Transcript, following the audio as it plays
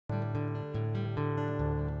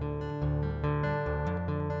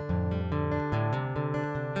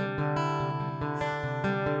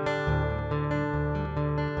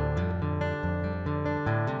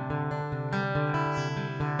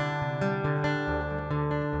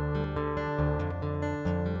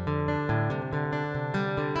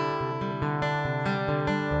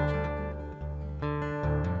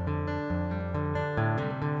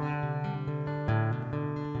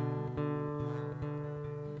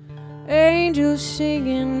Angels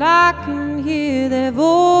singing, I can hear their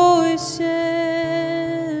voices.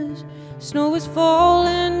 Snow is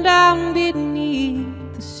falling down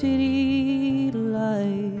beneath the city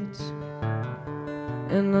lights.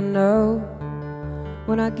 And I know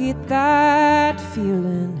when I get that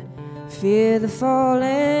feeling, fear the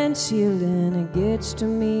falling ceiling, it gets to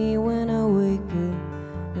me when I wake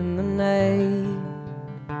up in the night.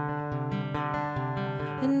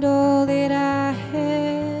 And all that I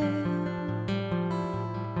have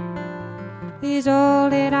is all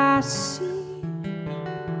that I see.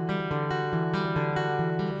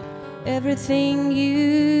 Everything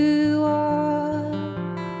you are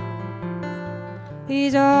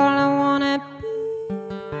is all I wanna be.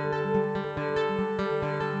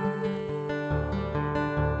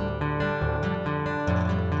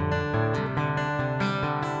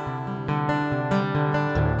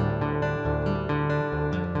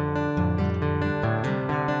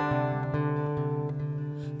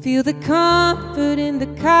 Feel the comfort in the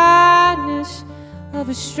kindness of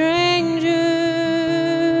a stranger,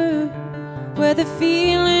 where the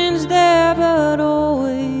feeling's there but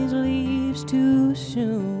always leaves too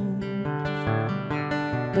soon.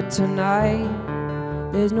 But tonight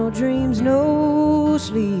there's no dreams, no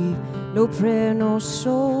sleep, no prayer, no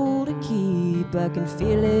soul to keep. I can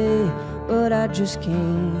feel it, but I just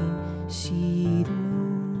can't see the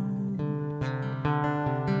moon.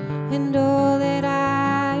 And all that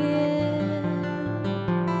I am,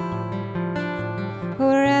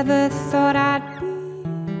 or ever thought I'd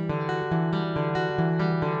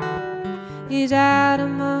be, is out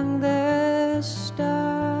among the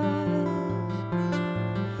stars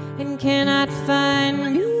and cannot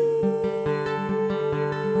find me.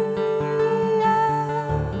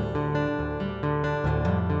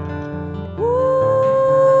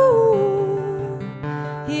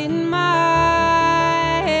 In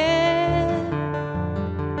my head,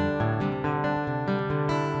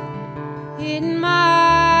 in my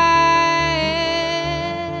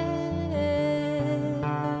head.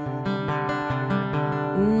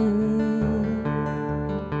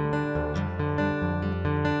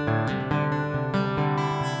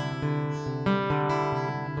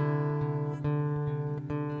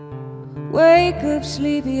 Wake up,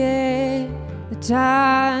 sleepyhead, the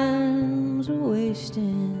time's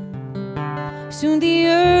wasting. Soon the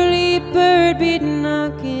early bird be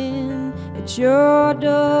knocking at your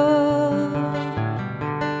door.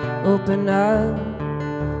 Open up,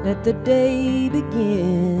 let the day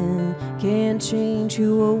begin. Can't change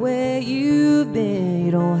who or where you've been.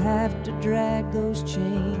 You don't have to drag those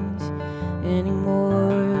chains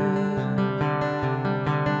anymore.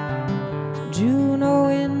 Juno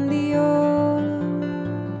in the autumn,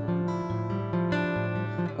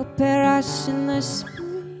 or Paris in the spring.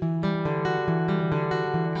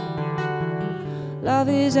 Love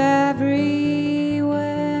is everywhere,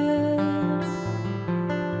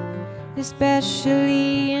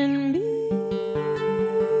 especially in me.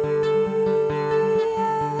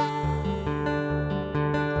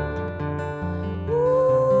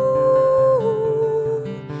 Ooh,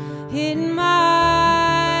 in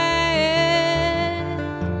my head,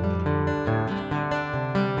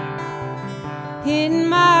 in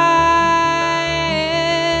my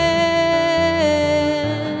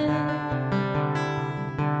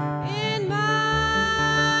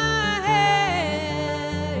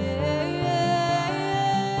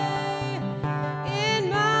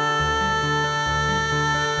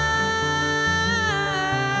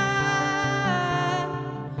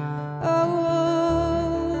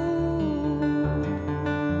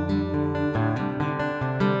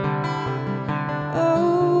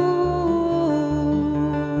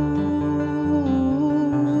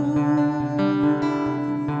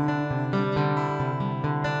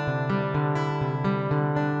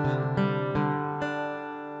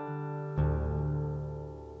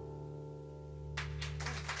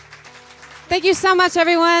Thank you so much,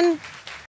 everyone.